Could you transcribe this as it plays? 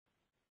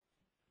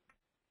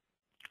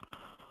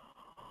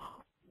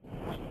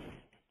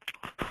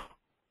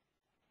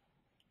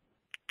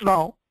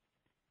Now,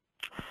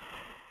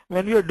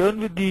 when we are done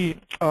with the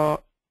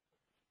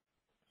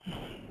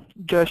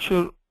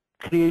gesture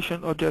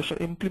creation or gesture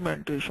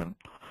implementation,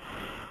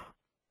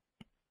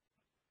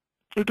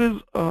 it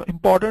is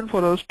important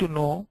for us to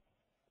know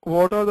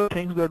what are the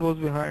things that was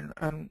behind,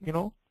 and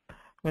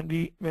when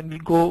we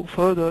go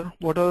further,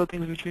 what are the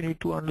things which we need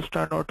to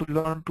understand or to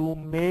learn to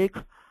make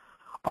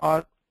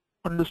our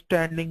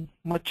understanding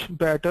much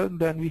better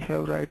than we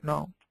have right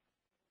now.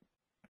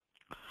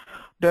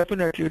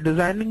 Definitely,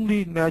 designing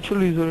the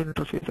natural user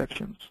interface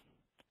actions.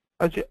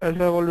 As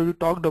I've already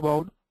talked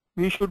about,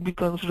 we should be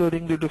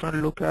considering the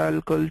different locale,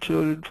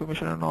 cultural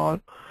information and all,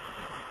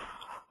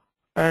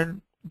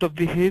 and the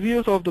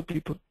behaviors of the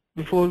people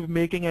before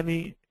making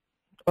any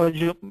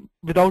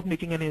without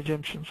making any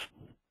assumptions.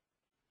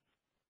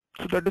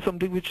 So that is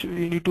something which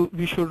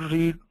we should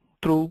read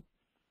through,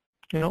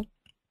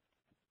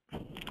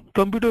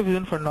 computer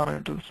vision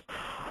fundamentals.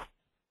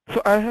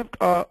 So I have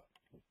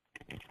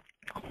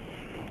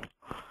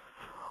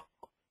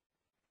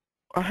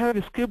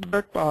skipped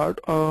that part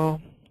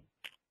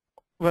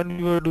when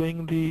we were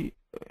doing the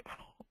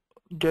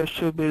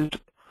gesture based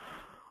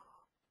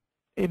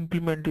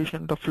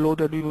implementation, the flow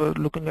that we were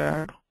looking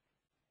at.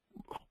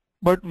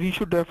 But we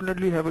should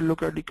definitely have a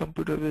look at the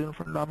computer vision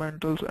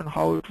fundamentals and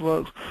how it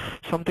works.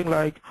 Something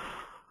like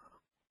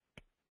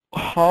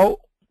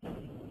how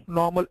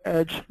normal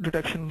edge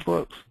detection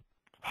works.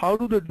 How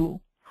do they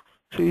do?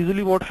 So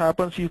usually what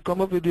happens, you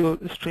come up with your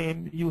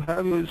stream, you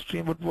have your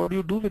stream, but what do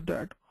you do with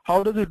that?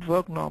 How does it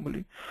work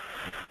normally?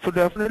 So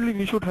definitely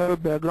we should have a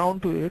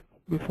background to it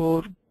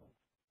before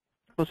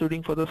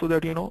proceeding further, so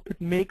that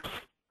it makes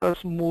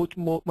us much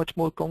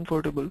more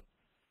comfortable.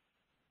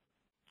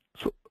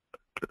 So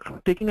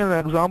taking an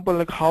example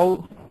like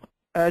how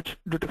edge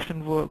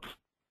detection works,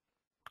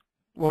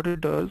 what it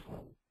does,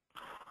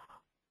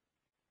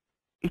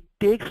 it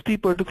takes the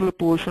particular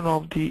portion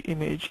of the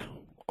image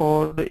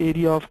or the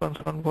area of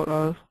concern for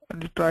us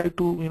and try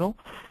to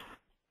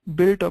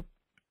build up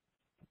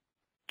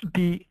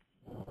the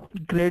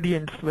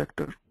gradients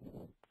vector.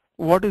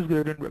 What is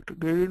gradient vector?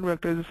 Gradient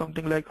vector is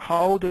something like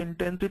how the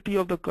intensity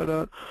of the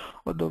color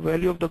or the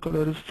value of the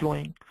color is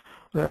flowing,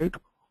 right?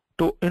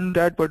 So in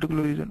that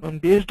particular region,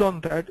 and based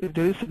on that, if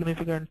there is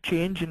significant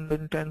change in the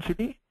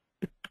intensity,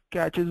 it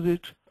catches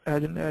it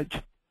as an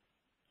edge.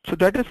 So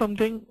that is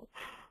something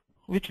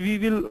which we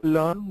will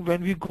learn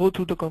when we go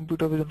through the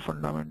computer vision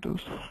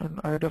fundamentals, and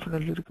I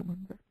definitely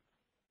recommend that.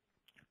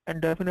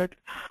 And definitely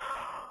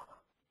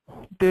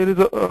there is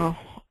a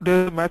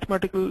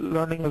mathematical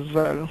learning as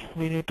well.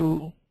 We need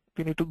to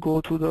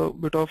go through the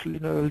bit of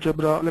linear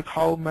algebra, like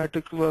how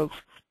matrix works,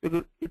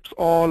 because it's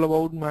all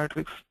about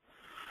matrix.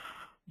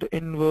 The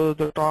inverse,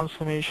 the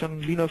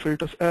transformation, linear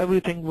filters,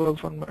 everything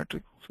works on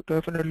matrix. So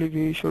definitely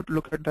we should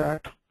look at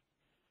that.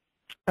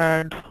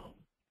 And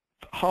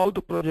how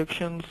the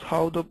projections,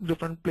 how the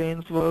different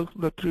planes work,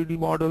 the 3D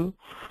model,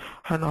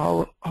 and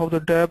how the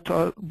depths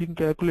are being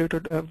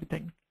calculated,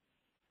 everything.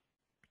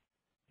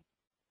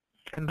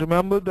 And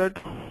remember that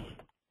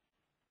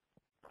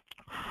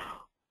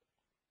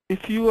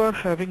if you are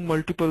having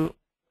multiple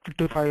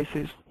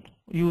devices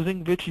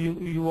using which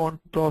you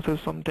want to process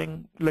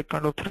something like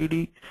kind of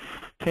 3D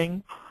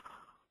thing,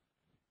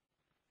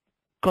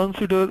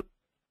 consider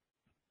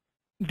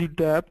the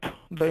depth,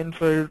 the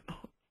infrared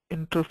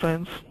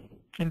interference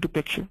into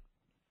picture.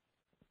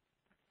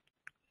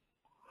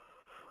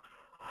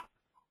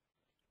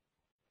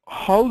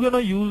 How you gonna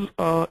use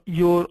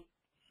your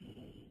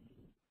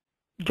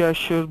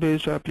gesture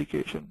based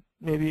application?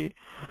 Maybe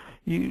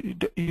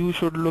you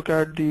should look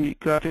at the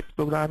graphics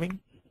programming.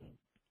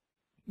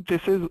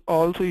 This is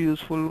also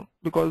useful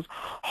because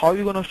how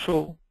you gonna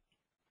show,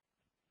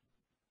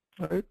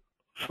 right?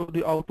 Show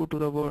the output to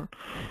the world.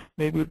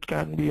 Maybe it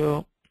can be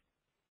a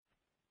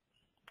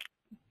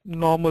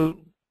normal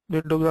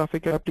window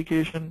graphic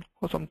application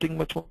or something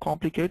much more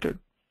complicated.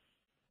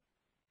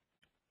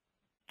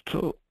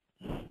 So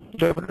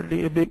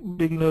definitely a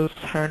beginner's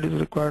hand is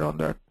required on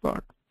that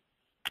part.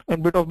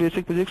 And bit of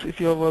basic physics, if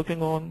you are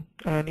working on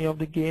any of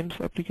the games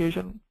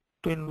application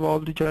to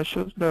involve the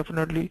gestures,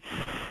 definitely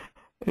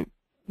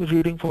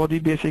reading for the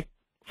basic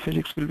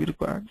physics will be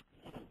required.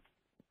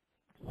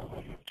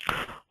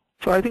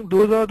 So I think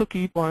those are the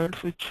key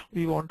points which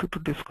we wanted to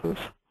discuss.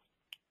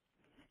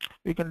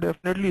 We can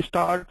definitely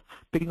start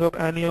picking up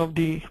any of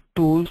the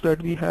tools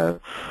that we have.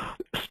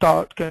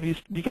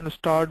 We can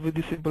start with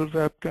the simple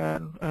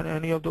webcam and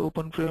any of the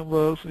open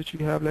frameworks which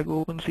we have, like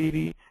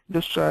OpenCV.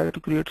 Just try to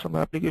create some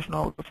application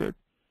out of it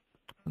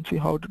and see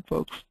how it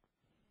works.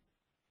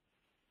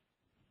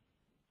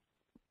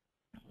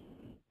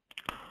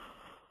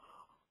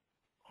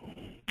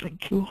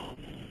 Thank you.